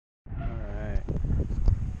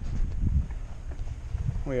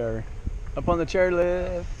We are up on the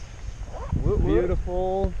chairlift.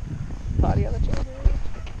 Beautiful. Potty on the chairlift.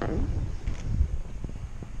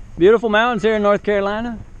 Beautiful mountains here in North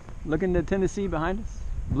Carolina. Looking to Tennessee behind us.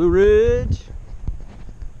 Blue Ridge.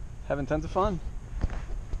 Having tons of fun.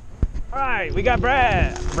 All right, we got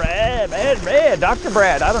Brad, Dr.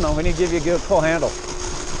 Brad. I don't know, we need to give you a good full handle.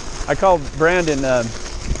 I called Brandon,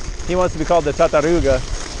 he wants to be called the Tataruga,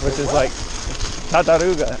 which is like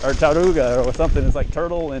Tataruga or Taruga or something. It's like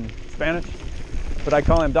turtle in Spanish. But I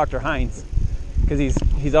call him Dr. Hines because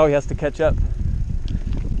he's always has to catch up.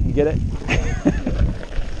 You get it?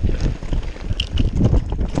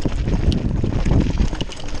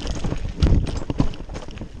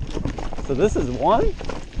 So this is one?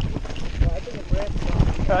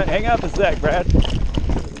 All right, hang up a sec, Brad.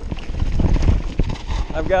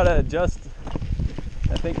 I've got to adjust.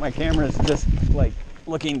 I think my camera is just like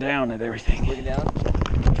looking down at everything. Looking down?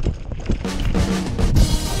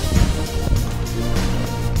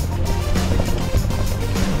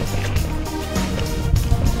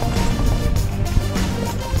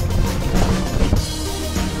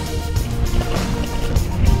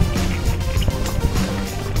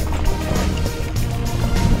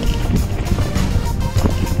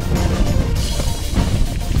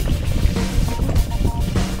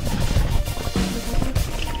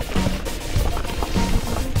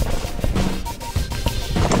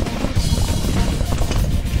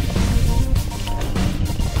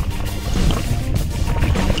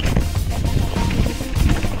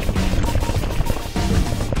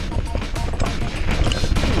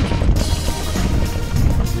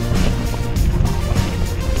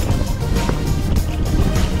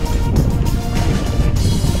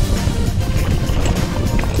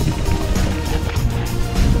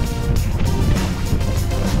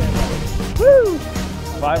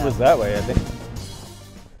 Was that way, I think.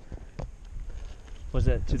 Was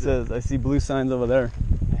that? It says, I see blue signs over there.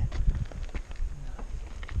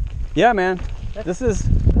 Yeah, man. This is.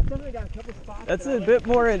 That's a bit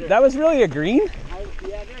more. That was really a green? Yeah,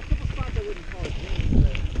 there are a couple spots I wouldn't call it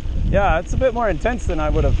green. Yeah, it's a bit more intense than I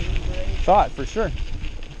would have thought, for sure.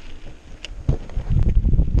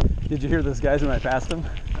 Did you hear those guys when I passed him?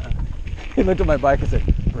 He looked at my bike and said,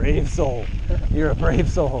 "Brave soul. You're a brave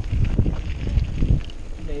soul."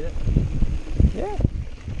 Yeah,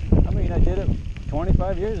 I mean, I did it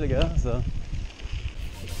 25 years ago, so.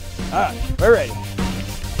 All right, we're ready.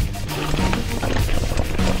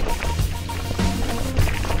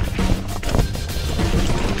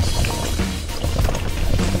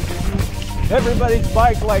 Everybody's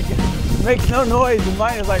bike like makes no noise, and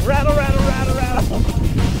mine is like rattle, rattle, rattle, rattle.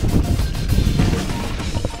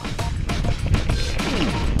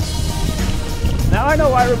 Now I know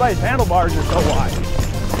why everybody's handlebars are so wide.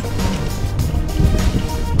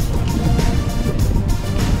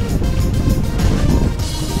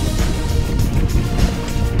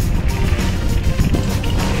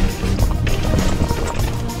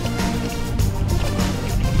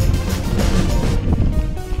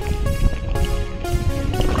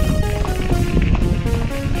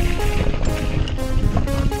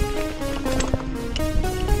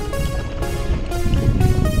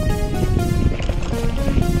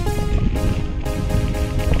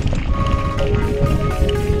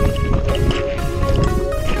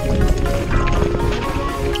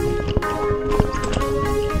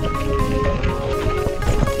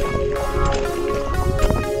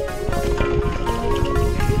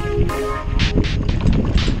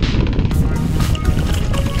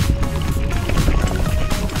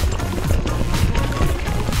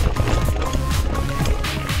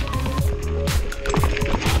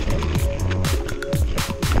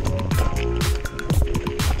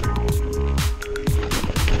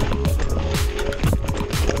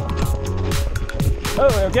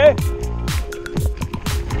 Oh, okay?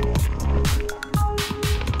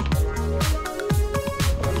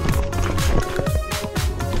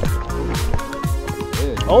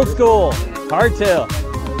 Old school, hardtail.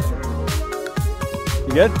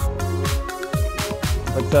 You good?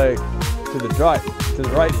 Looks like to the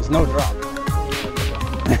right is no drop.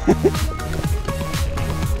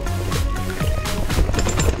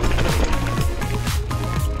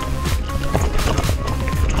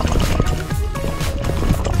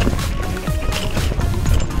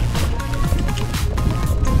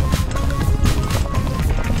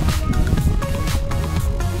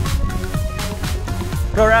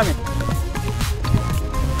 Go around me.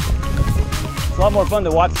 It's a lot more fun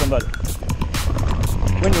to watch somebody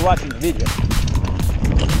when you're watching the video.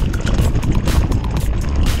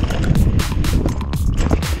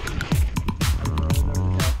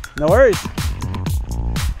 No worries.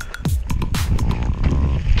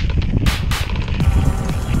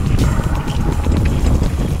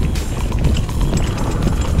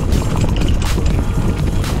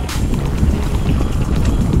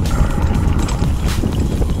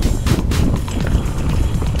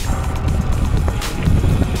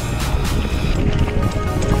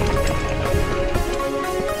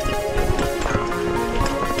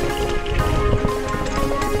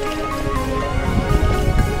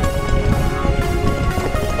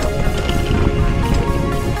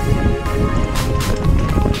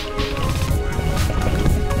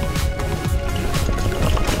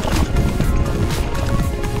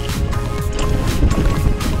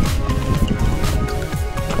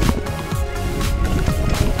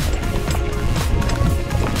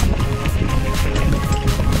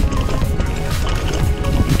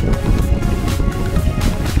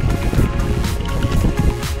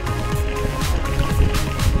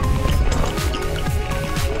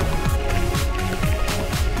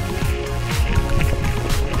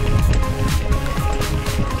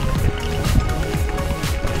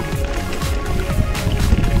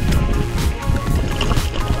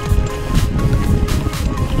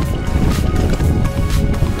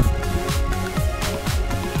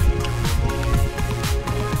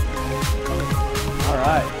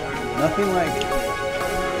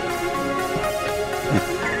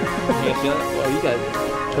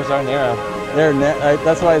 Those are narrow.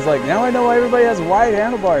 That's why I was like, now I know why everybody has wide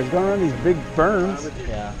handlebars going around these big berms.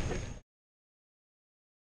 Yeah.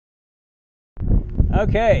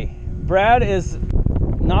 Okay, Brad is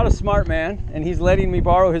not a smart man, and he's letting me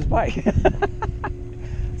borrow his bike.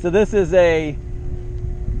 So this is a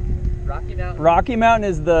Rocky Mountain. Rocky Mountain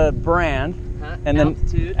is the brand, and then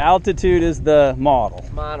Altitude is the model.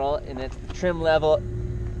 And it's trim level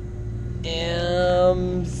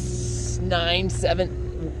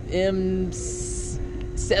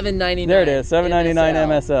M799. There it is, 799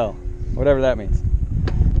 MSL, whatever that means.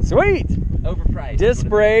 Sweet. Overpriced. Disc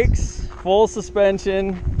brakes, full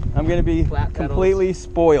suspension. I'm going to be completely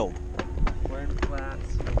spoiled. Wearing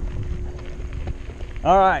flats.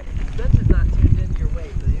 All right. Suspension's not tuned into your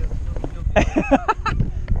weight, so you'll be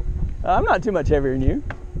I'm not too much heavier than you.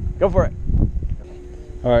 Go for it.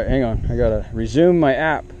 All right, hang on. I got to resume my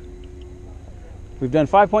app. We've done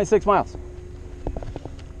 5.6 miles.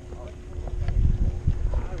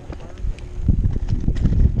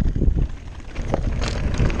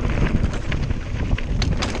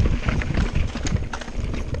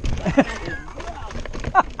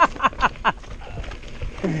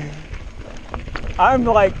 I'm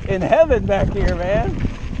like in heaven back here, man.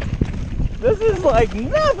 This is like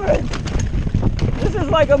nothing. This is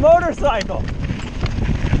like a motorcycle.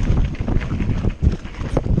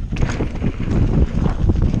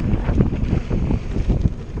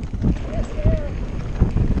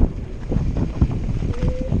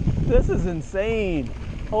 This is insane.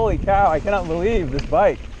 Holy cow, I cannot believe this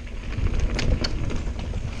bike.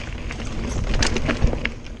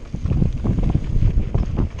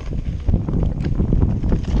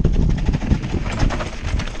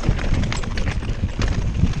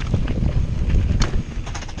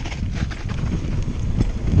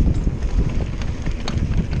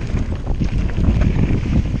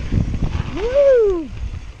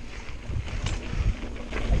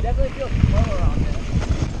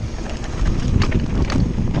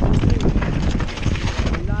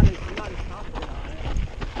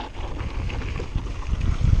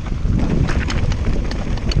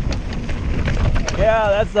 Yeah,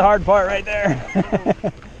 that's the hard part right there.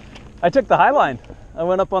 I took the high line. I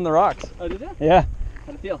went up on the rocks. Oh, did you? Yeah.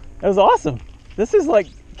 How'd it feel? It was awesome. This is like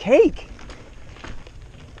cake.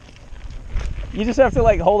 You just have to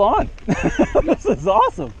like hold on. This is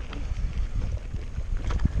awesome.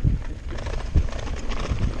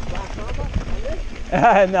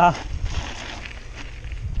 No.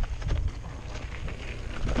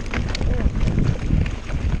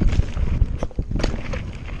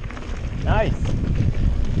 Nice.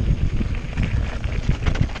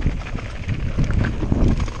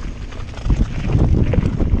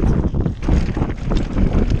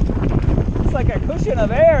 It's like a cushion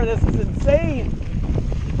of air. This is insane.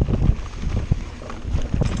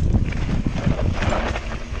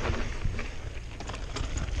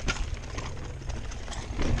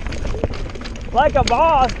 Like a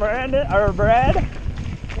boss, Brandon or Brad.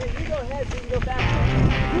 Hey, you go ahead so you can go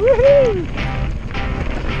faster. Woohoo!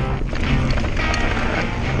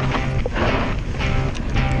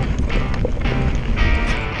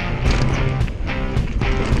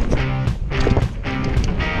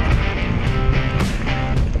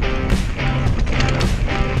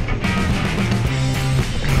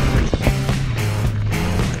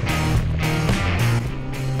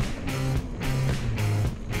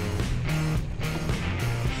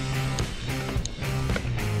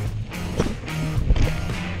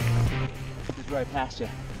 Right past you.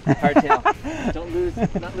 Hardtail.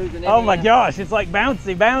 Not losing any. Oh my gosh, it's like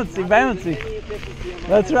bouncy, bouncy, bouncy.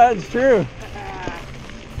 That's right, it's true.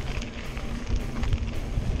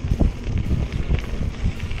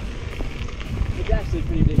 It's actually a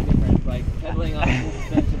pretty big difference, like pedaling on the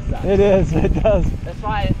suspension side. It is, it does. That's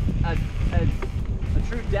why a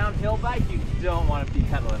true downhill bike you don't want to be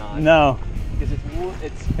pedaling on. No. Because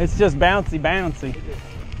it's just bouncy, bouncy. It is.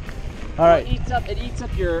 All right. It eats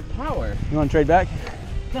up your power. You want to trade back?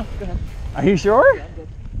 No, go ahead. Are you sure? Yeah, I'm good.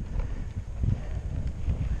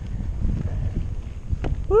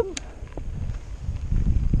 Whoop.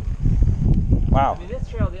 Wow. I mean, this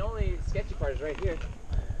trail, the only sketchy part is right here.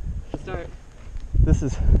 To start. This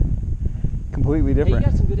is completely different.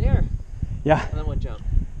 Hey, you got some good air. Yeah. And then one jump.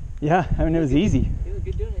 Yeah, I mean, it was easy. You look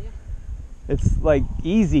good doing it, yeah. It's like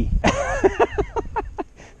easy. Yeah,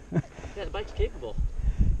 the bike's capable.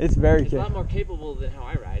 It's very It's a capable. lot more capable than how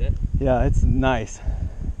I ride it. Yeah, it's nice.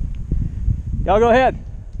 Y'all go ahead.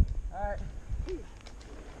 All right. You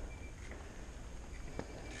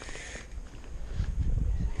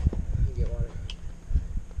get water.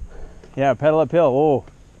 Yeah, pedal uphill. Oh,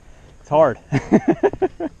 it's hard.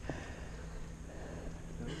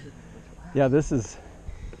 Yeah, this is,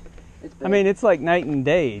 It's big. I mean, it's like night and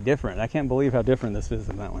day different. I can't believe how different this is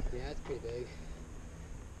than that one. Yeah, it's pretty big.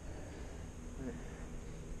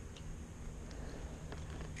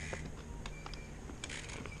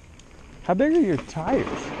 How big are your tires?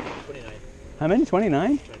 29. How many?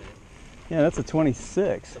 29? 29. Yeah, that's a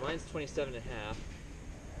 26. So mine's 27 and a half.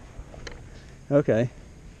 Okay.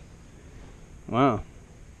 Wow.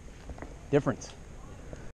 Difference.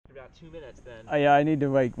 For about 2 minutes then. Yeah, I need to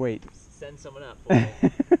wait. Send someone up for me.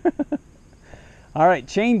 All right,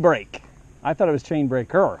 chain brake. I thought it was chain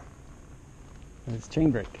breaker. It's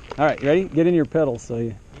chain brake. All right, ready? Get in your pedals. So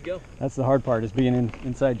you go. That's the hard part, is being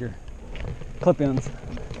inside your clip-ins.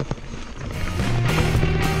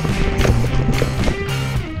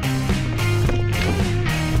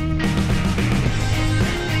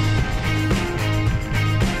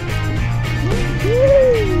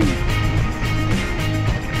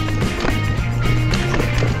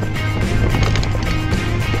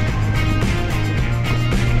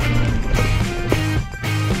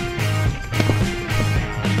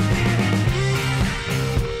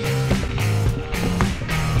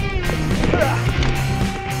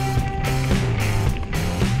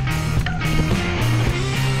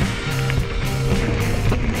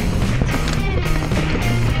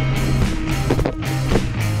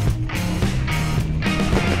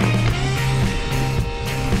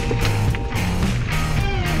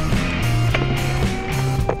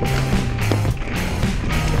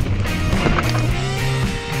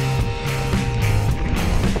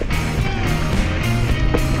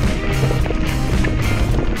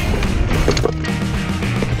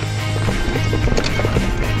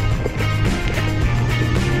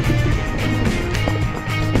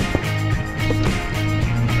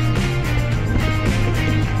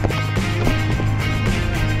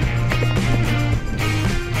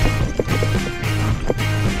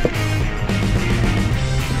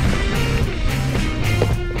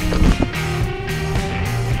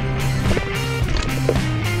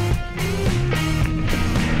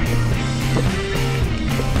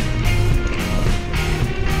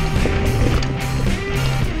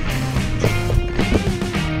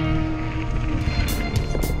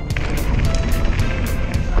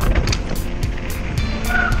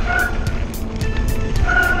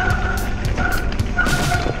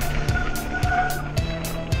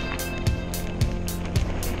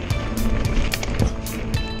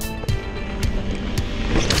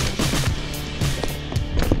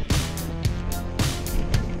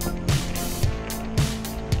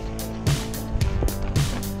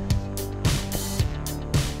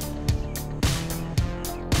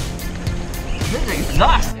 This is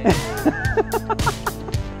exhausting.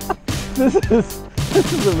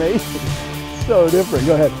 This is amazing. So different.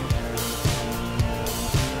 Go ahead.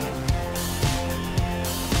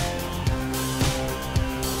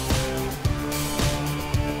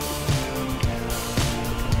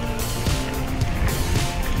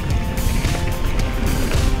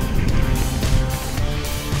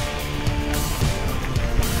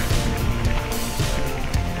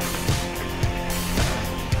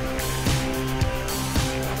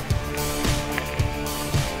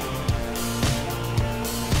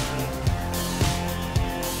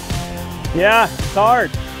 Yeah, it's hard.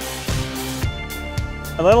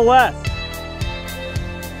 A little less.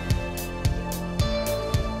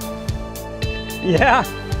 Yeah.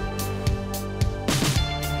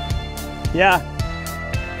 Yeah.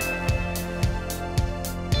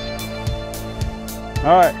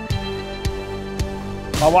 All right.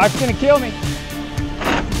 My wife's gonna kill me.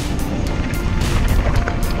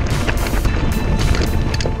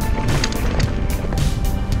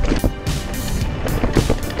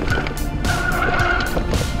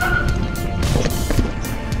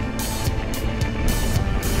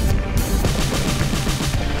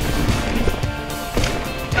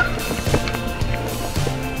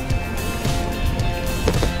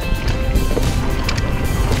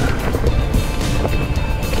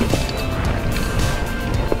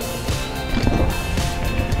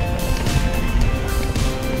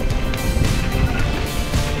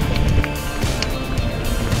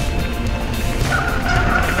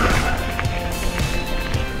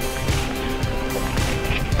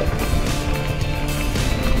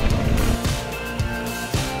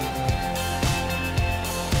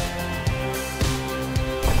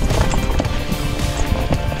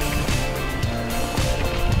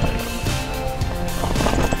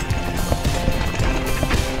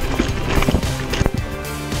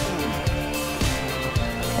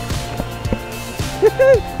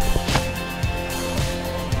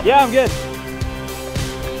 Yeah, I'm good.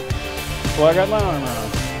 Well, I got my armor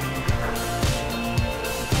on.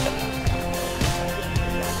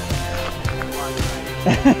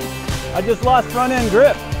 I just lost front end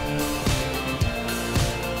grip.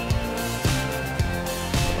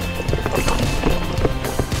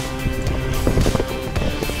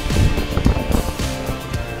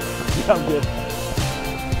 I'm good.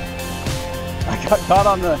 I got caught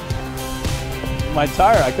on my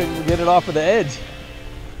tire. I couldn't get it off of the edge.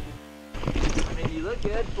 I mean, you look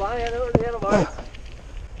good flying over the handlebars.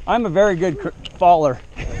 I'm a very good faller.